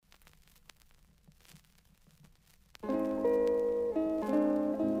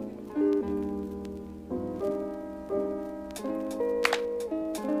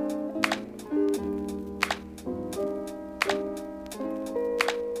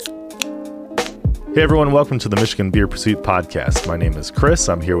Hey everyone, welcome to the Michigan Beer Pursuit Podcast. My name is Chris.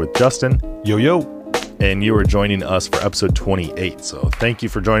 I'm here with Justin. Yo. And you are joining us for episode 28. So thank you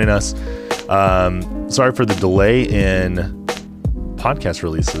for joining us. Sorry for the delay in podcast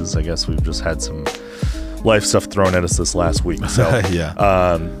releases. I guess we've just had some life stuff thrown at us this last week. So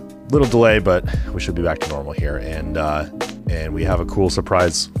little delay, but we should be back to normal here. And we have a cool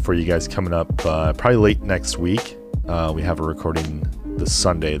surprise for you guys coming up probably late next week. We have a recording this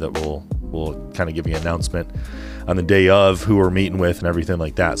Sunday that we'll kind of give you an announcement on the day of who we're meeting with and everything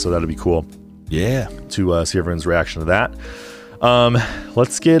like that. So that'll be cool. Yeah. To see everyone's reaction to that.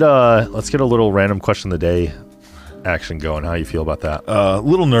 Let's get a little random question of the day action going. How you feel about that? A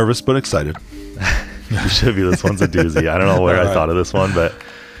little nervous, but excited. You should be. This one's a doozy. I don't know where I thought of this one, but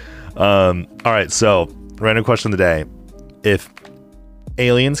all right. So random question of the day. If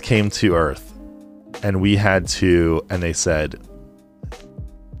aliens came to Earth and we had to, and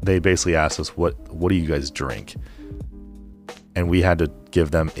they basically asked us, what do you guys drink? And we had to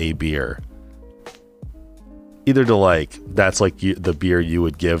give them a beer. Either to that's the beer you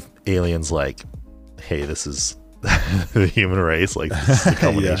would give aliens, hey, this is the human race, this is the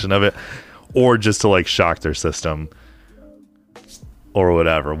combination of it. Or just to shock their system or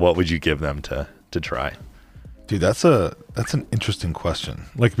whatever. What would you give them to try? Dude, that's an interesting question.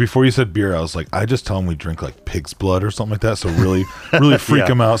 Before you said beer, I was I just tell them we drink pig's blood or something like that. So really freak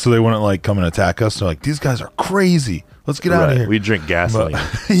them out so they wouldn't come and attack us. So these guys are crazy. Let's get out of here. We drink gasoline.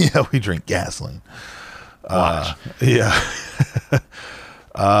 We drink gasoline. Watch.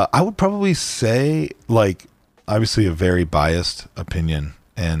 I would probably say obviously a very biased opinion,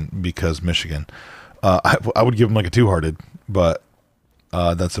 and because Michigan, I would give them a Two-Hearted, but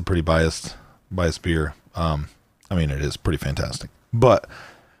that's a pretty biased beer. It is pretty fantastic, but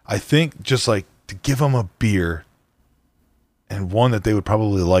I think just to give them a beer and one that they would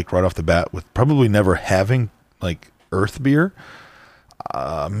probably like right off the bat with probably never having Earth beer,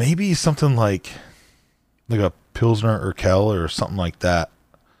 maybe something like a Pilsner or Kel or something like that.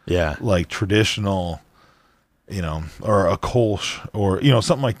 Yeah. Traditional, or a Kolsch or,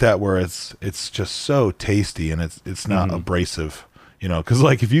 something like that where it's just so tasty and it's not abrasive. Because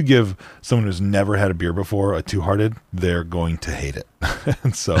if you give someone who's never had a beer before a Two-Hearted, they're going to hate it.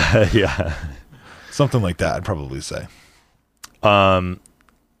 And so, yeah, something like that, I'd probably say.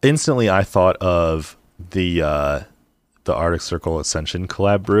 Instantly, I thought of the Arctic Circle Ascension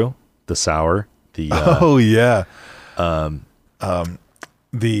collab brew, the sour. The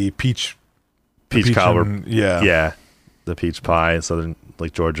peach cobbler. Yeah, the peach pie, southern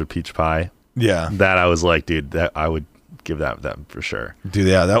Georgia peach pie. Yeah, that I was dude, that I would give that for sure. Dude,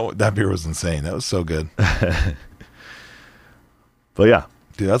 yeah, that beer was insane. That was so good. But yeah,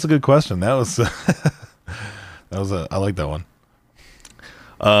 dude, that's a good question. That was I like that one.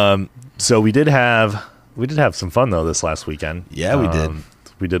 So we did have some fun though this last weekend. Yeah, we did.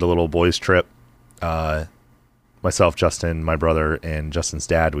 We did a little boys trip. Myself, Justin, my brother, and Justin's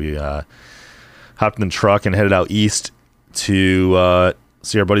dad. We hopped in the truck and headed out east to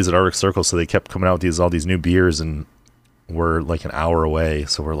see our buddies at Arctic Circle. So they kept coming out with all these new beers, and we're an hour away.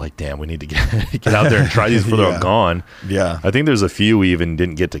 So we're damn, we need to get out there and try these before they're gone. Yeah, I think there's a few we even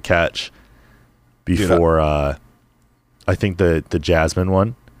didn't get to catch before. I think the Jasmine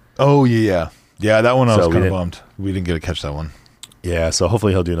one. Oh yeah. That one I was kind of bummed we didn't get to catch that one. Yeah, so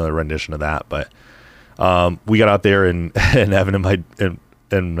hopefully he'll do another rendition of that. But we got out there and Evan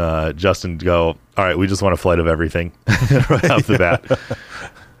and Justin go, all right, we just want a flight of everything right off the bat.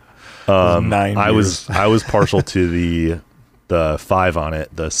 I was partial to the 5 on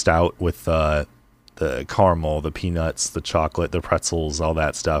it, the stout with the caramel, the peanuts, the chocolate, the pretzels, all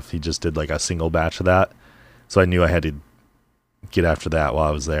that stuff. He just did a single batch of that, so I knew I had to get after that while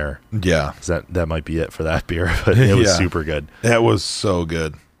I was there. Yeah, 'cause that might be it for that beer, but it was super good. That was so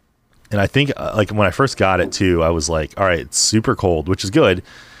good. And I think when I first got it too, I was all right, it's super cold, which is good.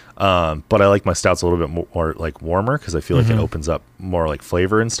 But I like my stouts a little bit more warmer because I feel it opens up more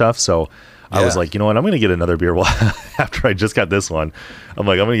flavor and stuff. So I was you know what, I'm going to get another beer after I just got this one. I'm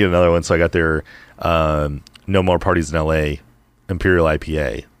going to get another one. So I got their No More Parties in LA Imperial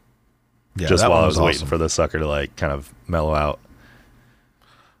IPA. Yeah, just while I was waiting awesome for the sucker to kind of mellow out.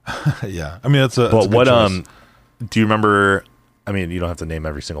 Yeah. That's a but what choice. Do you remember, you don't have to name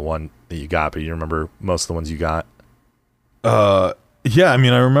every single one that you got, but you remember most of the ones you got? Yeah, I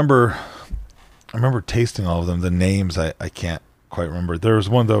remember tasting all of them. The names I can't quite remember. There was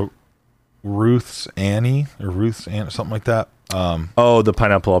one, the Ruth's Annie or something like that. The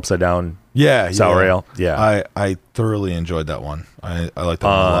pineapple upside down sour ale. Yeah. I thoroughly enjoyed that one. I like that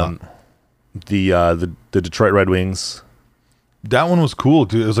one a lot. The Detroit Red Wings. That one was cool,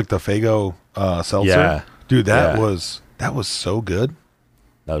 dude. It was the Faygo seltzer. Yeah. Dude, that Yeah. was so good.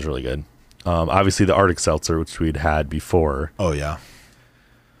 That was really good. Obviously, the Arctic Seltzer, which we'd had before, Oh yeah.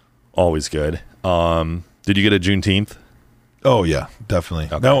 always good. Did you get a Juneteenth? Oh yeah, definitely.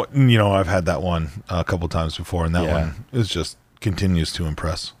 Okay. That one, I've had that one a couple times before, and that Yeah. one is just continues to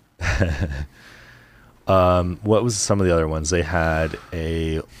impress. What was some of the other ones? They had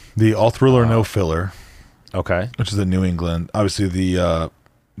The All Thriller No Filler, okay. which is in New England. Obviously,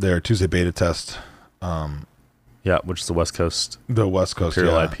 their Tuesday beta test, Yeah, which is the West Coast. the West Coast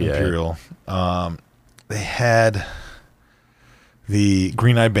Imperial yeah, IPA. Imperial. They had the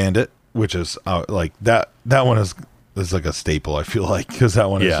Green Eye Bandit, which is like that. That one is like a staple. I feel like because that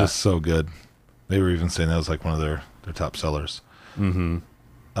one is Yeah. just so good. They were even saying that was like one of their top sellers. Mm-hmm.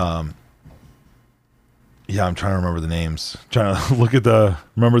 Yeah, I'm trying to remember the names. Trying to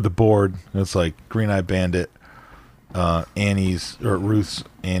remember the board. And it's like Green Eye Bandit, Annie Ruth's,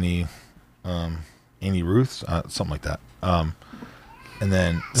 Annie Ruth's, something like that. And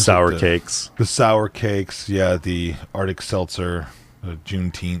then it's Sour like cakes. the sour cakes. Yeah, the Arctic Seltzer, the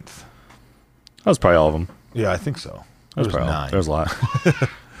Juneteenth. That was probably all of them. Yeah, I think so. That was There was probably 9, There was a lot.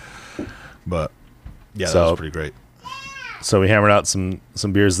 but yeah, that So- was pretty great. So we hammered out some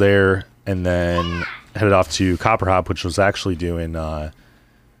beers there, and then headed off to Copper Hop, which was actually doing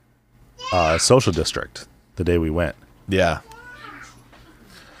Social District the day we went. Yeah.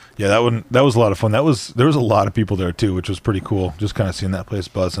 Yeah, that was a lot of fun. There was a lot of people there too, which was pretty cool. Just kind of seeing that place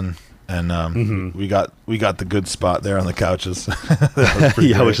buzzing, and we got the good spot there on the couches. That was pretty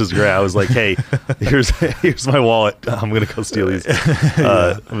Yeah, great. which is great. I was like, "Hey, here's my wallet. I'm gonna go steal these.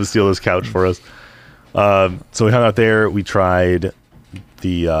 I'm gonna steal this couch for us." So we hung out there. We tried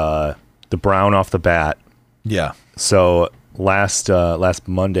the brown off the bat. Yeah, So last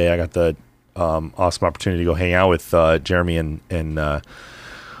Monday, I got the awesome opportunity to go hang out with Jeremy and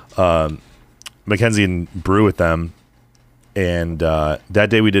Mackenzie and brew with them. And that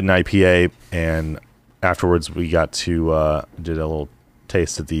day we did an IPA, and afterwards we got to did a little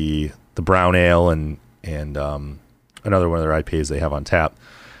taste of the brown ale and another one of their IPAs they have on tap.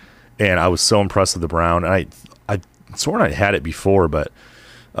 And I was so impressed with the brown. I sworn I had it before, but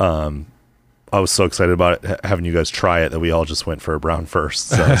I was so excited about it, having you guys try it, that we all just went for a brown first.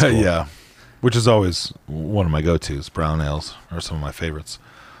 So that's cool. yeah, which is always one of my go-tos. Brown ales are some of my favorites.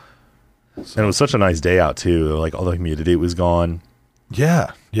 And it was such a nice day out too. Like all the humidity was gone.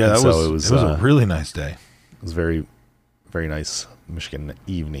 Yeah, And that so was a really nice day. It was very, very nice Michigan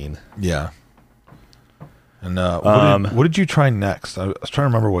evening. Yeah. And what did you try next? I was trying to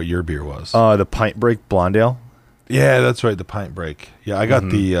remember what your beer was. The Pint Break Blonde Ale. Yeah, that's right. The Pint Break. Yeah, I got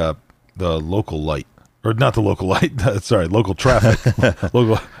the Local Light, or not the Local Light. Sorry, Local Traffic.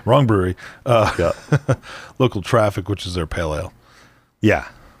 Wrong brewery. Yeah. Local Traffic, which is their pale ale.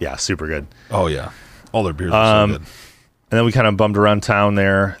 Yeah, super good. Oh yeah, all their beers are so good. And then we kind of bummed around town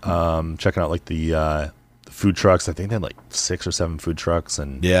there, checking out like the food trucks. I think they had like 6 or 7 food trucks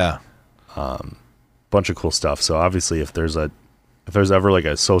and Yeah, bunch of cool stuff. So obviously, if there's ever like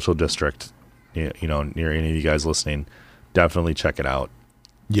a social district, near any of you guys listening, definitely check it out.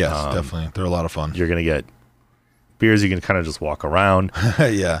 yes, definitely. They're a lot of fun. You're gonna get beers you can kind of just walk around,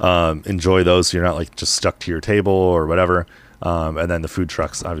 Yeah, enjoy those, so you're not like just stuck to your table or whatever. And then the food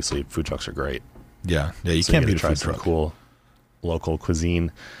trucks, obviously, food trucks are great. yeah. You So can't you beat get to a try food some truck. cool local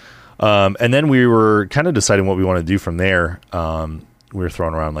cuisine. And then we were kind of deciding what we want to do from there. We were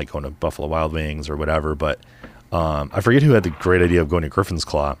throwing around like going to Buffalo Wild Wings or whatever, but I forget who had the great idea of going to Griffin's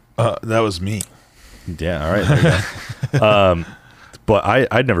Claw. That was me. Yeah, all right, there you go. But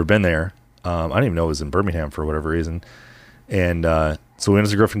I'd never been there. I didn't even know it was in Birmingham for whatever reason. And so we went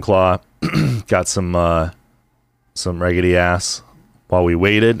to Griffin Claw, got some raggedy ass while we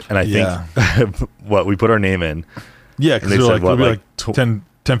waited, and I think we put our name in. Yeah, because they they're said, like, what, it'll be like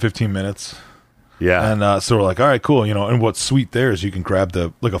 10, 15 minutes. Yeah, And so we're like, all right, cool. And what's sweet there is you can grab a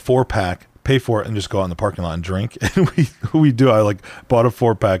 4-pack, pay for it, and just go out in the parking lot and drink. And we do. I bought a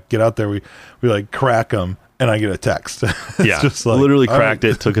 4-pack, get out there, we like crack them, and I get a text. It's yeah, just like, literally all cracked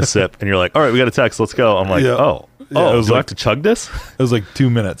right. it, took a sip, and you're like, all right, we got a text, let's go. I'm like, Yeah. it it was do I like- have to chug this? It was like 2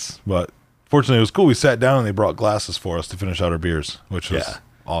 minutes, but fortunately it was cool. We sat down and they brought glasses for us to finish out our beers, which was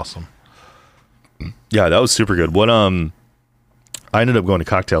awesome. Yeah, that was super good. What I ended up going to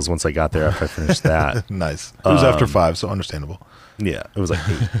cocktails once I got there after I finished that. Nice. It was after 5, so understandable. Yeah, it was like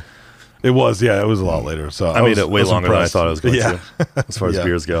 8. It was, yeah, it was a lot later. So I made it way was longer impressed. than I thought I was going Yeah. to, as far as Yeah.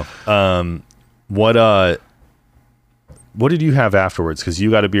 beers go. What did you have afterwards? Because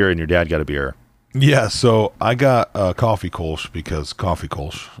you got a beer and your dad got a beer. Yeah, so I got a coffee Kolsch because coffee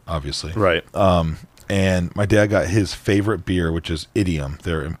Kolsch, obviously. Right. And my dad got his favorite beer, which is Idiom,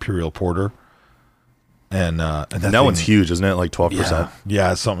 their Imperial Porter. and that one's huge, isn't it? Like 12%.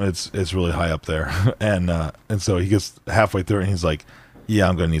 Yeah, it's something. It's really high up there, and so he gets halfway through it, and he's like, "Yeah,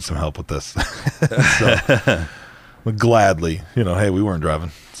 I'm gonna need some help with this." So, gladly, hey, we weren't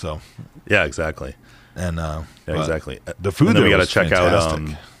driving, so yeah, exactly, and exactly. The food and then there we got to was check fantastic.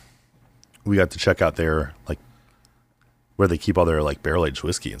 out. We got to check out their like where they keep all their like barrel aged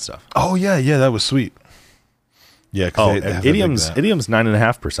whiskey and stuff. Oh yeah, that was sweet. Yeah. And Idiom's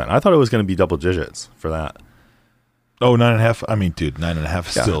 9.5%. I thought it was going to be double digits for that. Oh, 9.5. I mean, dude, 9.5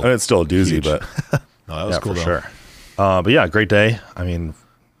 is still. It's still a doozy, huge. but No, that was cool for though. sure. But yeah, great day. I mean,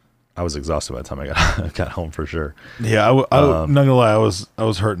 I was exhausted by the time I got home for sure. Yeah, I'm not gonna lie, I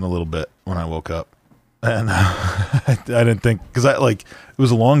was hurting a little bit when I woke up, and I didn't think, because it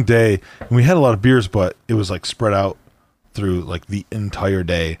was a long day and we had a lot of beers, but it was like spread out through like the entire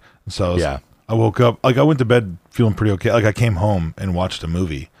day. So I woke up, like I went to bed feeling pretty okay. Like I came home and watched a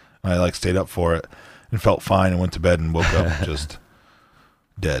movie, and I like stayed up for it and felt fine, and went to bed and woke up just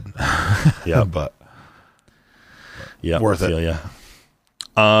dead. Yeah, but worth it.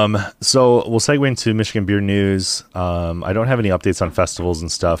 So we'll segue into Michigan beer news. I don't have any updates on festivals and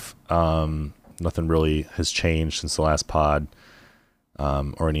stuff. Nothing really has changed since the last pod,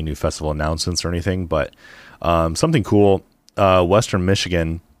 or any new festival announcements or anything, but something cool. Western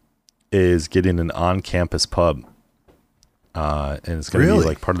Michigan is getting an on-campus pub, and it's going to be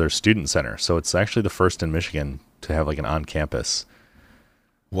like part of their student center. So it's actually the first in Michigan to have like an on-campus.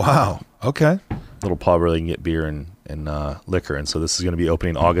 Wow. Okay. Little pub where they can get beer and liquor. And so this is going to be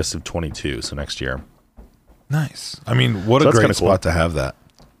opening August of 22. So next year. Nice. I mean, what a great spot to have that.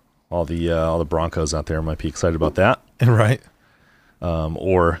 All the Broncos out there might be excited about that. Right.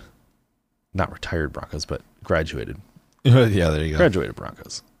 Or not retired Broncos, but graduated. Yeah, there you go. Graduated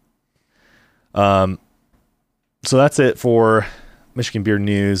Broncos. So that's it for Michigan beer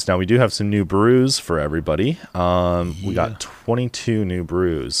news. Now we do have some new brews for everybody. We got 22 new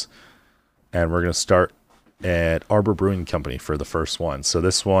brews, and we're going to start at Arbor Brewing Company for the first one. So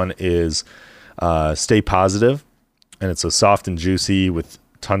this one is Stay Positive, and it's a soft and juicy with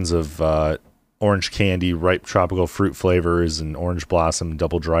tons of orange candy, ripe tropical fruit flavors, and orange blossom,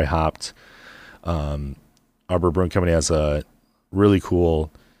 double dry hopped. Arbor Brewing Company has a really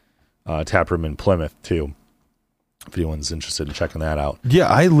cool tap room in Plymouth too, if anyone's interested in checking that out. Yeah,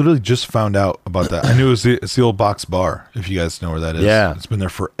 I literally just found out about that. I knew it's the old Box Bar, if you guys know where that is. Yeah. It's been there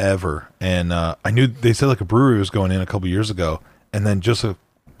forever. And I knew they said like a brewery was going in a couple years ago. And then just a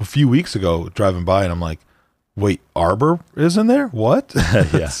few weeks ago, driving by, and I'm like, wait, Arbor is in there? What?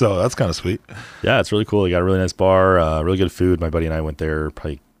 Yeah. So that's kind of sweet. Yeah, it's really cool. They got a really nice bar, really good food. My buddy and I went there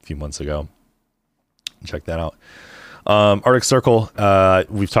probably a few months ago. Check that out. Arctic Circle,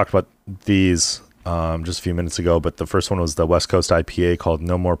 we've talked about these just a few minutes ago, but the first one was the West Coast IPA called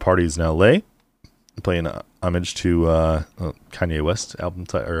No More Parties in LA, playing homage to Kanye West album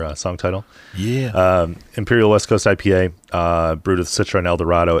song title. Yeah. Imperial West Coast IPA, brewed with Citra and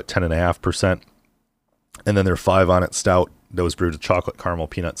Eldorado at 10.5%, and then their 5 on it stout that was brewed with chocolate, caramel,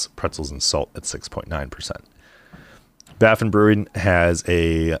 peanuts, pretzels, and salt at 6.9%. Baffin Brewing has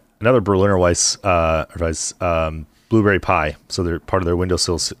another Berliner Weiss blueberry pie, so they're part of their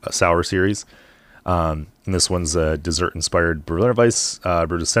windowsill sour series. And this one's a dessert-inspired Berliner Weiss,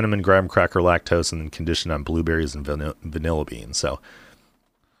 brewed with cinnamon, graham cracker, lactose, and then conditioned on blueberries and vanilla beans. So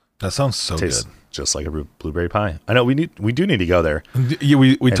that sounds so good, just like a blueberry pie. I know we do need to go there. Yeah,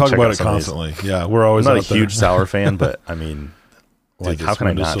 we talk about it constantly. Yeah, we're always. I'm not a huge sour fan, but I mean, like, how can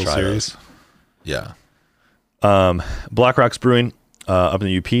I not try series? this? Yeah. Black Rocks Brewing up in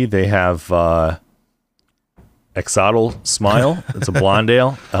the UP, they have Exotl Smile. It's a blonde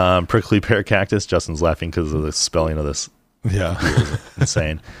ale. Prickly Pear Cactus. Justin's laughing because of the spelling of this. Yeah.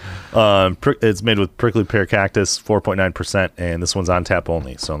 Insane. It's made with Prickly Pear Cactus, 4.9%, and this one's on tap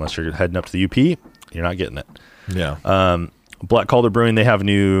only. So unless you're heading up to the UP, you're not getting it. Yeah. Black Calder Brewing, they have a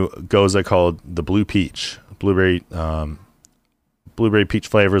new Goza called the Blue Peach. Blueberry peach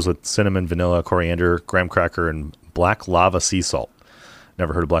flavors with cinnamon, vanilla, coriander, graham cracker, and black lava sea salt.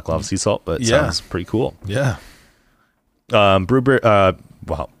 Never heard of black lava sea salt, but it sounds pretty cool. Yeah. Wow,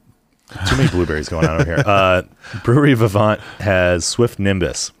 too many blueberries going on over here. Brewery Vivant has Swift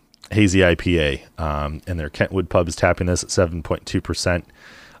Nimbus Hazy IPA, and their Kentwood pub is tapping this at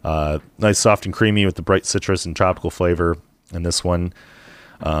 7.2%. Nice, soft, and creamy with the bright citrus and tropical flavor. And this one,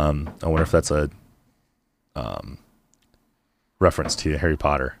 I wonder if that's a reference to Harry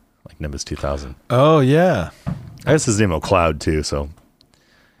Potter, like Nimbus 2000. Oh, yeah. I guess his name is Cloud, too, so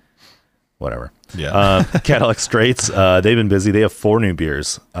whatever. Yeah. Cadillac Straits, they've been busy. They have 4 new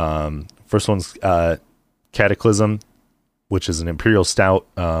beers. First one's Cataclysm. which is an imperial stout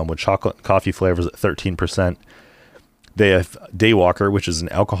with chocolate and coffee flavors at 13%. They have Daywalker, which is an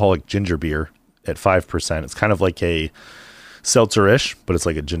alcoholic ginger beer at 5%. It's kind of like a seltzer-ish, but it's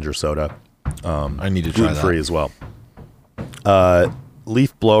like a ginger soda. I need to try that. Gluten-free as well.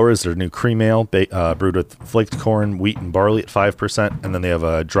 Leaf Blower is their new cream ale, brewed with flaked corn, wheat, and barley at 5%. And then they have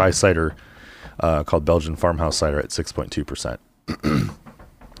a dry cider called Belgian Farmhouse Cider at 6.2%.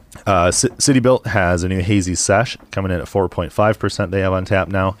 City Built has a new hazy sesh coming in at 4.5%. They have on tap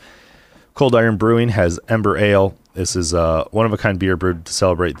now. Cold Iron Brewing has Ember Ale. This is a one-of-a-kind beer brewed to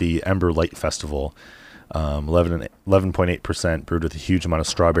celebrate the Ember Light Festival. 11.8% brewed with a huge amount of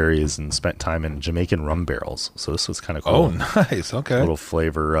strawberries and spent time in Jamaican rum barrels. So this was kind of cool. Oh, nice. Okay. A little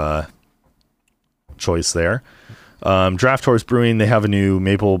flavor choice there. Draft Horse Brewing, they have a new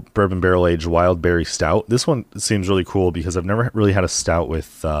maple bourbon barrel aged wild berry stout. This one seems really cool because I've never really had a stout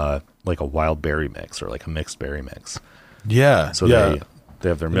with like a wild berry mix or like a mixed berry mix. Yeah. So they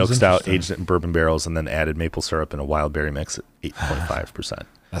have their milk stout aged in bourbon barrels and then added maple syrup and a wild berry mix at 8.5%.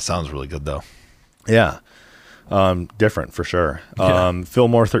 That sounds really good though. Yeah. Different for sure. Yeah.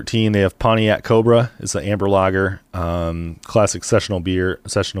 Fillmore 13, they have Pontiac Cobra. It's an amber lager, classic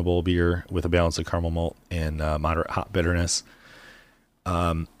sessionable beer with a balance of caramel malt and moderate hop bitterness.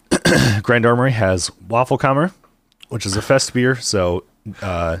 Grand Armory has Waffelkammer, which is a fest beer. So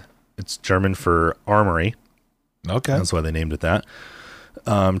it's German for armory. Okay. That's why they named it that.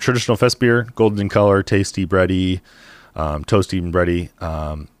 Traditional fest beer, golden in color, tasty, bready, toasty and bready,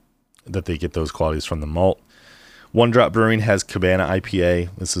 that they get those qualities from the malt. One Drop Brewing has Cabana IPA.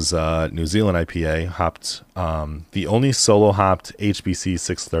 This is a New Zealand IPA, hopped, the only solo hopped HBC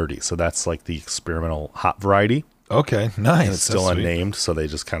 630. So that's like the experimental hop variety. Okay, nice. And it's still unnamed, so they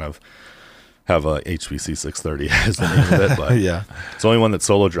just kind of have a HBC 630 as the name of it. But yeah, it's the only one that's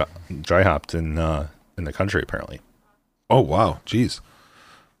solo dry hopped in the country apparently. Oh wow, jeez.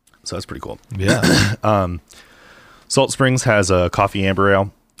 So that's pretty cool. Yeah. Salt Springs has a coffee amber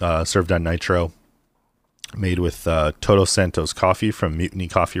ale served on nitro, made with Toto Santos coffee from Mutiny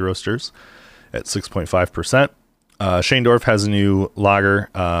Coffee Roasters at 6.5%. Shaendorf has a new lager,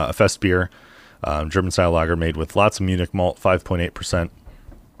 a fest beer, German-style lager made with lots of Munich malt, 5.8%.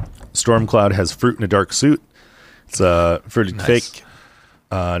 Stormcloud has Fruit in a Dark Suit. It's a fruited fake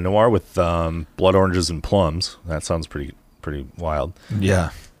noir with blood oranges and plums. That sounds pretty wild.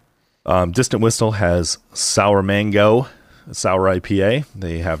 Yeah. Distant Whistle has Sour Mango, Sour IPA.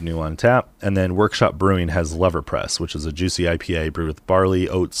 They have new on tap. And then Workshop Brewing has Leverpress, which is a juicy IPA brewed with barley,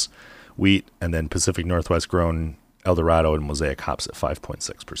 oats, wheat, and then Pacific Northwest grown Eldorado and Mosaic hops at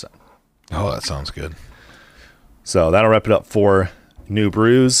 5.6%. Oh, that sounds good. So that'll wrap it up for new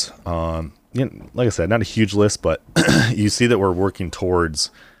brews. Like I said, not a huge list, but you see that we're working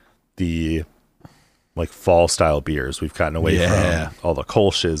towards the like fall style beers. We've gotten away from all the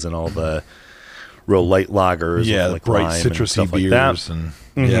Kolsch's and all the real light lagers, with like bright lime citrusy and stuff beers, like that. and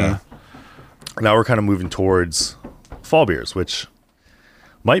Yeah. Now we're kind of moving towards fall beers, which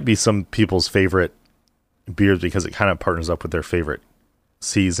might be some people's favorite beers because it kind of partners up with their favorite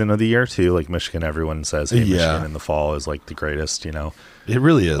season of the year too. Like Michigan, everyone says, hey, Michigan in the fall is like the greatest, you know. It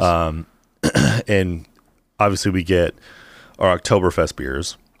really is. And obviously we get our Oktoberfest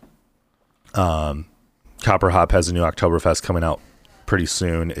beers. Copper Hop has a new Oktoberfest coming out pretty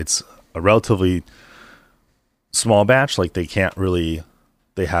soon. It's a relatively small batch. Like they have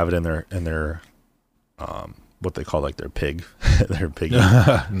it in their what they call like their pig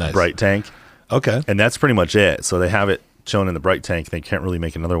Nice. bright tank. Okay. And that's pretty much it. So they have it shown in the bright tank. They can't really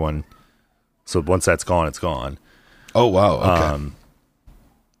make another one. So once that's gone, it's gone. Oh wow. Okay.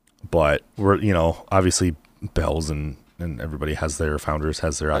 But we're, obviously Bell's and everybody has their founders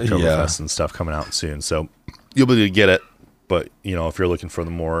has their Oktoberfest and stuff coming out soon. So you'll be able to get it. But, if you're looking for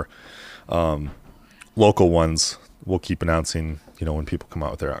the more local ones, we'll keep announcing, when people come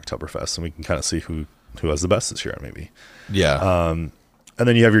out with their Oktoberfest, and we can kind of see who has the best this year, maybe. Yeah. And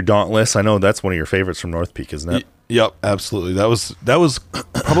then you have your Dauntless. I know that's one of your favorites from North Peak, isn't it? Yep, absolutely. That was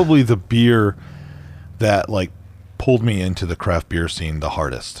probably the beer that like pulled me into the craft beer scene the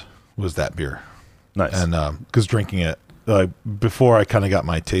hardest. Was that beer. Nice. And because drinking it before I kind of got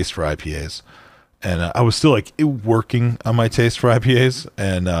my taste for IPAs, and I was still like working on my taste for IPAs,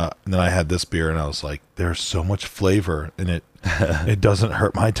 and then I had this beer, and I was like, "There's so much flavor in it. It doesn't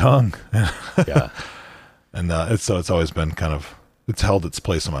hurt my tongue." Yeah. And it's always been it's held its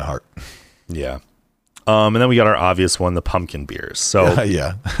place in my heart. Yeah. And then we got our obvious one, the pumpkin beers. So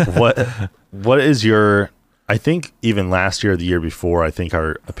yeah. what is your? I think even last year, or the year before, I think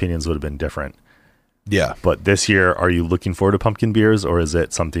our opinions would have been different. Yeah. But this year, are you looking forward to pumpkin beers, or is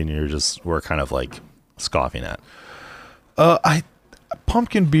it something we're kind of like scoffing at? I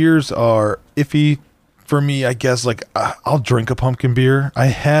pumpkin beers are iffy for me, I guess. Like I'll drink a pumpkin beer.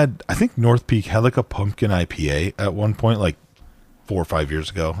 I think North Peak had like a pumpkin IPA at one point, like 4 or 5 years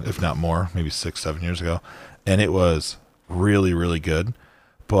ago, if not more, maybe 6-7 years ago, and it was really, really good.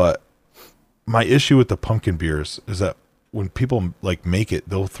 But my issue with the pumpkin beers is that when people like make it,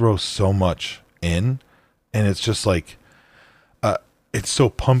 they'll throw so much in, and it's just like it's so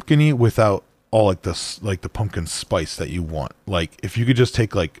pumpkin-y without all like this, like the pumpkin spice that you want. Like if you could just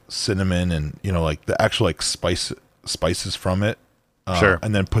take like cinnamon and like the actual like spices from it, Sure.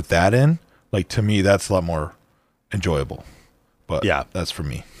 and then put that in, like to me that's a lot more enjoyable. But Yeah. that's for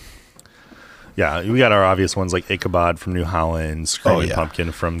me. Yeah, we got our obvious ones like Ichabod from New Holland, Screaming yeah.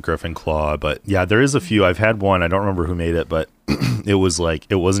 Pumpkin from Griffin Claw. But yeah, there is a few. I've had one. I don't remember who made it, but it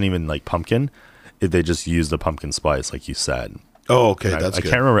wasn't even like pumpkin. They just used the pumpkin spice, like you said. Oh, okay, And that's I good.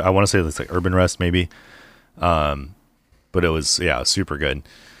 can't remember. I want to say it's like Urban Rest maybe. But it was super good.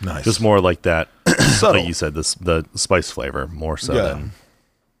 Nice. Just more like that, Subtle. like you said, the spice flavor more so than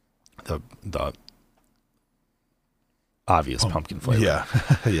the obvious pumpkin flavor. Yeah,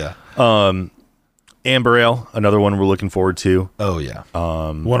 yeah. Amber Ale, another one we're looking forward to. Oh yeah.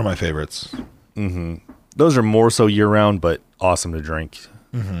 One of my favorites. Those are more so year round, but awesome to drink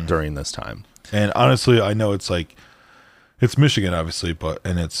during this time. And honestly, I know it's like it's Michigan, obviously, but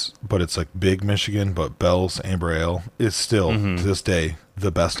it's like big Michigan. But Bell's Amber Ale is still to this day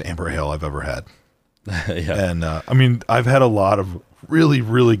the best Amber Ale I've ever had. Yeah. And I mean, I've had a lot of really,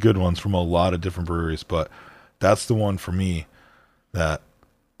 really good ones from a lot of different breweries, but that's the one for me that,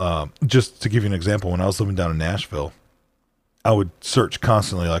 just to give you an example, when I was living down in Nashville, I would search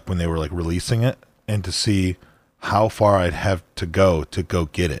constantly, like when they were like releasing it, and to see how far I'd have to go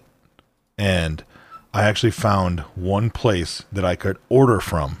get it. And I actually found one place that I could order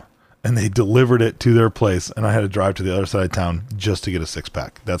from, and they delivered it to their place, and I had to drive to the other side of town just to get a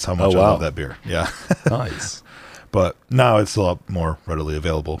 6-pack. That's how much I love that beer. Yeah. Nice. But now it's a lot more readily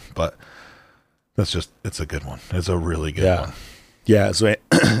available, but it's a good one. It's a really good one. Yeah, so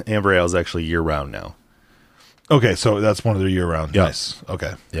Amber Ale is actually year round now. Okay, so that's one of their year round. Yeah. Nice.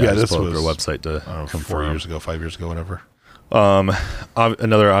 Okay. Yeah, this was their website to I don't know, confirm. 4 years ago, 5 years ago, whatever.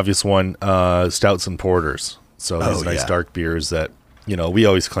 Another obvious one, stouts and porters. So these nice dark beers that, we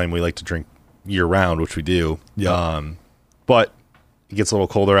always claim we like to drink year round, which we do. Yeah. But it gets a little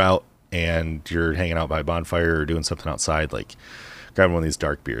colder out and you're hanging out by a bonfire or doing something outside, like grabbing one of these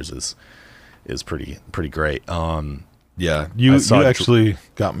dark beers is pretty great. Yeah. You saw actually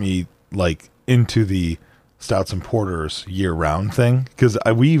got me like into the stouts and porters year round thing, because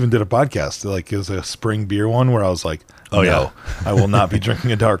we even did a podcast, like it was a spring beer one where I was like, no, I will not be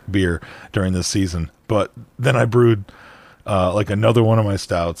drinking a dark beer during this season. But then I brewed like another one of my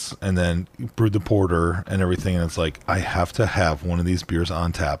stouts and then brewed the porter and everything, and it's like I have to have one of these beers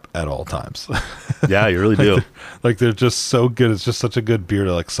on tap at all times. Yeah, you really do. They're just so good. It's just such a good beer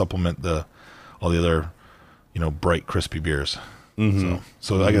to like supplement all the other bright crispy beers.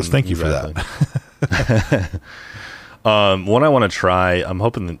 So I guess thank you for that. One I want to try, I'm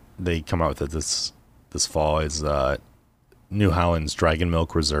hoping that they come out with it this fall, is New Holland's Dragon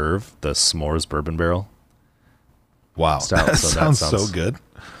Milk Reserve, the s'mores bourbon barrel. Wow. Stout. That So sounds so good.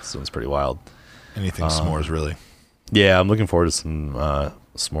 Sounds pretty wild. Anything s'mores, really. Yeah, I'm looking forward to some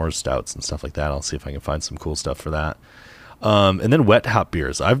s'mores stouts and stuff like that. I'll see if I can find some cool stuff for that. And then wet hop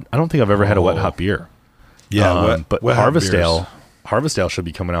beers. I don't think I've ever had a wet hop beer. Yeah, but wet hop Harvest beers. Ale. Harvest Ale should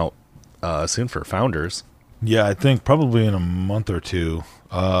be coming out soon for Founders. Yeah, I think probably in a month or two.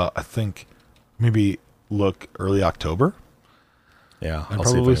 I think maybe look early October. Yeah, I'd I'll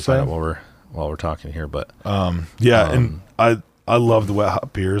see if I probably can say. find it while we're talking here. But and I love the wet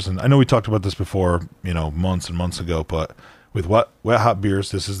hop beers, and I know we talked about this before, months and months ago. But with wet hop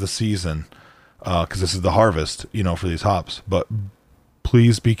beers, this is the season, because this is the harvest, for these hops. But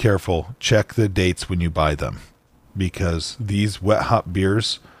please be careful. Check the dates when you buy them, because these wet hop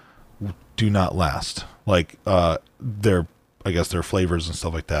beers do not last. Like their flavors and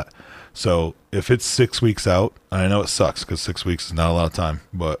stuff like that. So if it's 6 weeks out, and I know it sucks because 6 weeks is not a lot of time,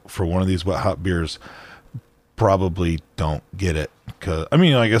 but for one of these wet hop beers, probably don't get it. Cause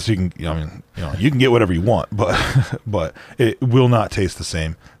I guess you can. You can get whatever you want, but it will not taste the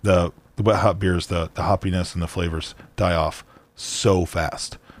same. The wet hop beers, the hoppiness and the flavors die off so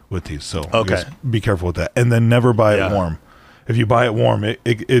fast with these. So Okay. be careful with that, and then never buy it warm. If you buy it warm,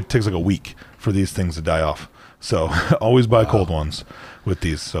 it takes like a week for these things to die off. So always buy cold ones with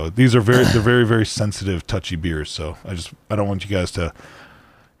these. So these are they're very, very sensitive, touchy beers. So I don't want you guys to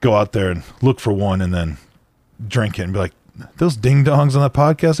go out there and look for one and then drink it and be like, those ding dongs on the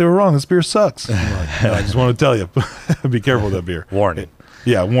podcast, they were wrong. This beer sucks. I'm like, no, I just want to tell you, be careful with that beer. Warning.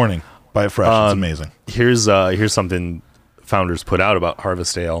 Yeah, warning. Buy it fresh. It's amazing. Here's something founders put out about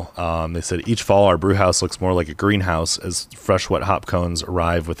Harvest Ale. They said each fall our brew house looks more like a greenhouse as fresh wet hop cones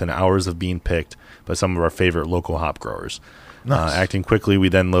arrive within hours of being picked by some of our favorite local hop growers. Nice. Acting quickly, we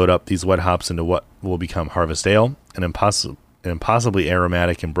then load up these wet hops into what will become Harvest Ale, an impossibly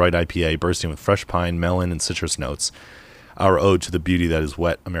aromatic and bright IPA bursting with fresh pine, melon, and citrus notes. Our ode to the beauty that is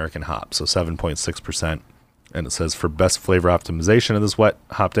wet American hop, so 7.6%. And it says, for best flavor optimization of this wet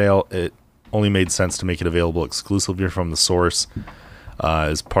hopped ale, it only made sense to make it available exclusively from the source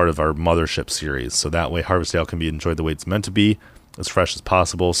as part of our Mothership series. So that way Harvest Ale can be enjoyed the way it's meant to be, as fresh as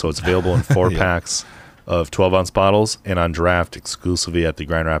possible. So it's available in 4 packs of 12-ounce bottles and on draft exclusively at the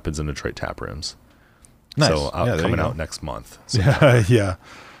Grand Rapids and Detroit tap rooms. Nice. So coming out next month. So Yeah.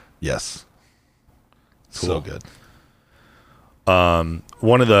 Yes. Cool. So good.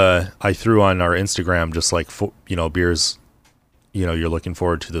 I threw on our Instagram just like, beers, you're looking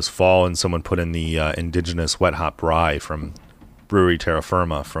forward to this fall, and someone put in the indigenous wet hop rye from Brewery Terra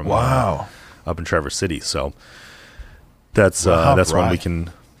Firma from Wow. Up in Traverse City. So that's when we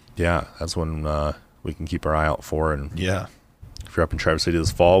can, that's when we can keep our eye out for. And if you're up in Traverse City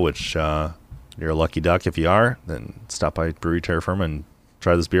this fall, which you're a lucky duck if you are, then stop by Brewery Terra Firma and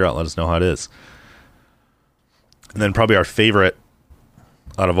try this beer out. Let us know how it is. And then probably our favorite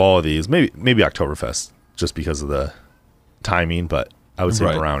out of all of these, maybe Oktoberfest, just because of the timing, but I would say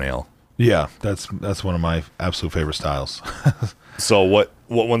brown ale. Yeah, that's one of my absolute favorite styles. So what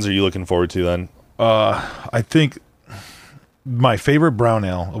ones are you looking forward to then? I think my favorite brown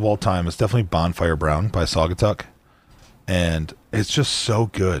ale of all time is definitely Bonfire Brown by Saugatuck, and it's just so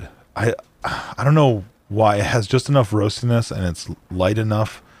good. I don't know why. It has just enough roastiness, and it's light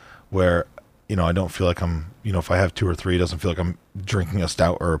enough where I don't feel like I'm, if I have 2 or 3, it doesn't feel like I'm drinking a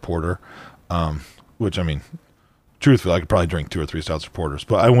stout or a porter, which, I mean, truthfully, I could probably drink 2 or 3 stouts or porters,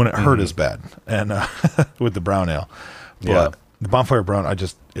 but I wouldn't hurt as bad and with the brown ale. But the Bonfire Brown,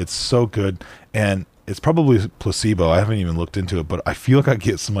 it's so good, and it's probably placebo. I haven't even looked into it, but I feel like I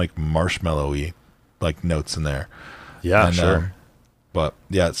get some, like, marshmallowy, like, notes in there. Yeah, and, sure. But,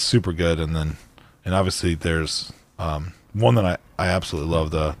 yeah, it's super good, and obviously there's one that I absolutely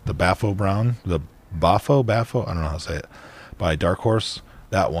love, the Baffo Brown, the Baffo, I don't know how to say it, by Dark Horse.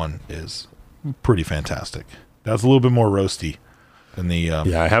 That one is pretty fantastic. That's a little bit more roasty than the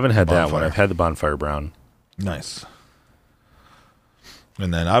I haven't had Bonfire. that one. I've had the Bonfire Brown. Nice.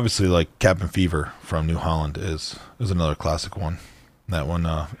 And then obviously like Cabin Fever from New Holland is another classic one. That one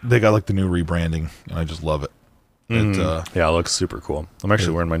they got like the new rebranding, and I just love it. It looks super cool. I'm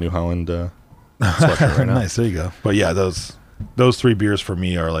actually wearing my New Holland sweatshirt right now. Nice, there you go. But yeah, those 3 beers for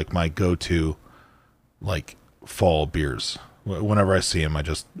me are like my go-to like fall beers. Whenever I see them,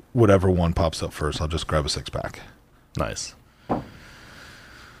 whatever one pops up first, I'll just grab a 6-pack. Nice.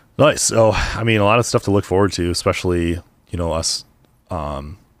 So, I mean, a lot of stuff to look forward to, especially, us,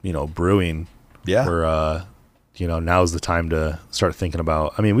 brewing. Yeah. Where, now's the time to start thinking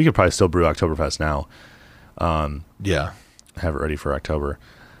about, I mean, we could probably still brew Oktoberfest now. Yeah. Have it ready for October.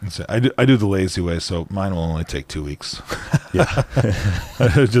 I do the lazy way, so mine will only take 2 weeks. Yeah.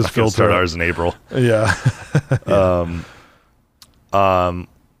 Just filter start ours in April. Yeah.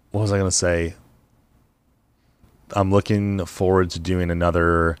 What was I going to say? I'm looking forward to doing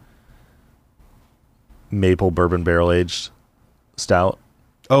another maple bourbon barrel aged stout.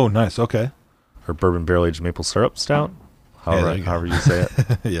 Oh, nice. Okay. Or bourbon barrel aged maple syrup stout. However you say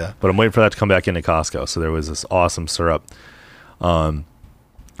it. Yeah. But I'm waiting for that to come back into Costco. So there was this awesome syrup.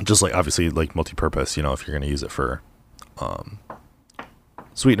 Just like obviously like multi-purpose, if you're going to use it for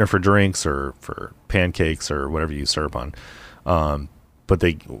sweetener for drinks or for pancakes or whatever you use syrup on. But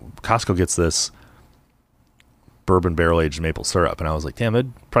Costco gets this bourbon barrel aged maple syrup, and I was like, damn,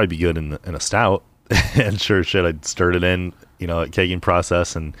 it'd probably be good in a stout. And sure as shit, I'd stirred it in, at kegging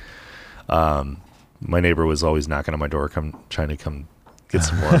process, and my neighbor was always knocking on my door, trying to come get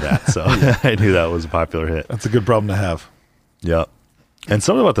some more of that. So I knew that was a popular hit. That's a good problem to have. Yeah. And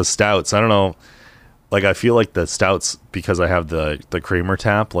something about the stouts, I don't know, like I feel like the stouts, because I have the Kramer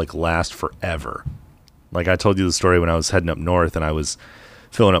tap, like last forever. Like I told you the story when I was heading up north and I was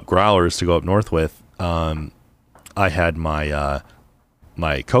filling up growlers to go up north with. I had my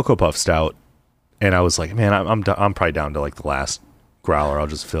my Cocoa Puff stout, and I was like, man, I'm probably down to like the last growler.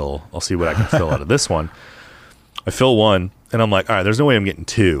 I'll see what I can fill out of this one. I fill one, and I'm like, all right, there's no way I'm getting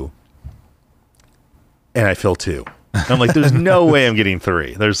 2. And I fill 2. And I'm like, there's no way I'm getting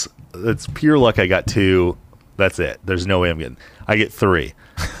 3. It's pure luck I got 2. That's it. There's no way I'm getting. I get 3.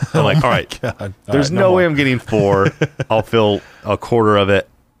 I'm like, all right. God. There's All right, no way more. I'm getting 4. I'll fill a quarter of it,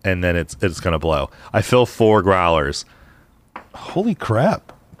 and then it's gonna blow. I fill 4 growlers, Holy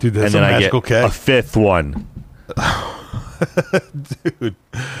crap, dude! and That's a then I get magical a keg, 5th one.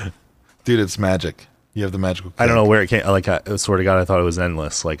 dude. It's magic. You have the magical keg. I don't know where it came. Like, I swear to God, I thought it was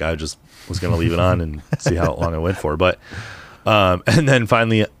endless. Like, I just was gonna leave it on and see how long it went for. But, and then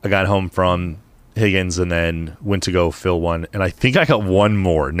finally, I got home from Higgins and then went to go fill one, and I think I got one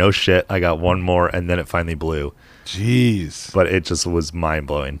more. No shit, I got one more, and then it finally blew. Jeez. But it just was mind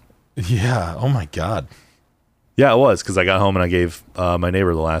blowing. Yeah. Oh my God. Yeah, it was, because I got home and I gave my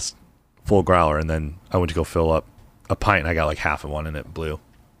neighbor the last full growler, and then I went to go fill up a pint, and I got like half of one, and it blew.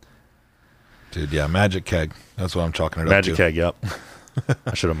 Dude, yeah, magic keg. That's what I'm chalking it Magic up to. keg, yep.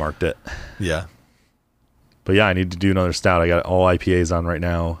 I should have marked it. Yeah. But yeah, I need to do another stout. I got all IPAs on right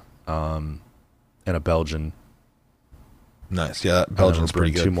now, and a Belgian. Nice. Yeah, that Belgian's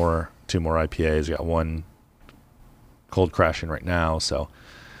pretty good. Two more IPAs. I got one cold crashing right now, so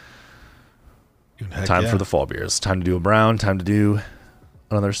Heck time yeah. for the fall beers. Time to do a brown. Time to do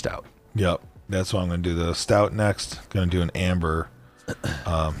another stout. Yep. That's what I'm going to do. The stout next. Going to do an amber.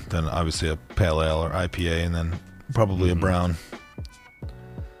 Then obviously a pale ale or IPA, and then probably a brown.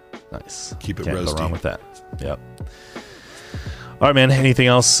 Nice. Keep it Can't go roasty. wrong with that. Yep. All right, man. Anything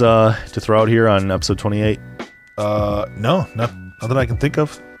else to throw out here on episode 28? No, not that I can think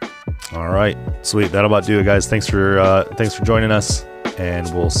of. All right, sweet. That'll about do it, guys. Thanks for joining us,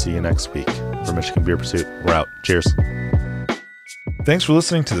 and we'll see you next week for Michigan Beer Pursuit. We're out. Cheers. Thanks for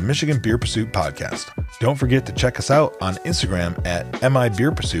listening to the Michigan Beer Pursuit podcast. Don't forget to check us out on Instagram at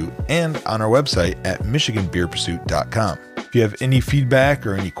MIBeerPursuit and on our website at MichiganBeerPursuit.com. If you have any feedback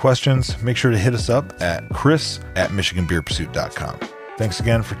or any questions, make sure to hit us up at Chris@MichiganBeerPursuit.com. Thanks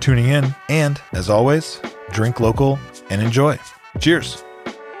again for tuning in, and as always, drink local and enjoy. Cheers.